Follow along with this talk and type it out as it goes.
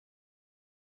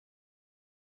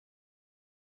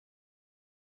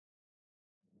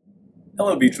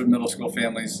Hello Beechwood Middle School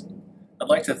families. I'd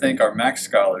like to thank our MAC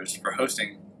scholars for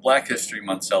hosting Black History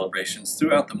Month celebrations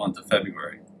throughout the month of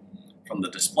February. From the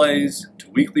displays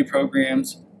to weekly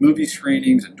programs, movie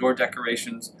screenings, and door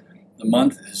decorations, the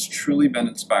month has truly been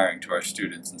inspiring to our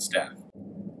students and staff.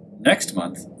 Next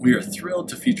month, we are thrilled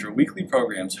to feature weekly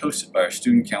programs hosted by our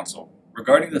Student Council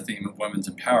regarding the theme of women's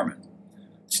empowerment.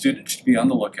 Students should be on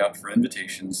the lookout for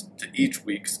invitations to each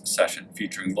week's session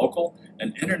featuring local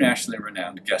and internationally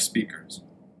renowned guest speakers.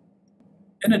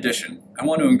 In addition, I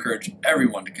want to encourage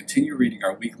everyone to continue reading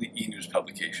our weekly e-news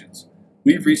publications.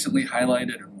 We've recently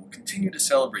highlighted and will continue to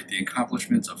celebrate the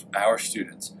accomplishments of our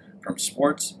students. From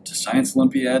sports to Science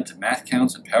Olympiad to Math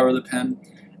Counts and Power of the Pen,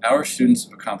 our students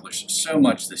have accomplished so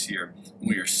much this year, and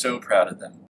we are so proud of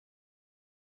them.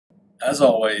 As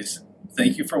always,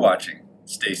 thank you for watching.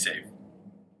 Stay safe.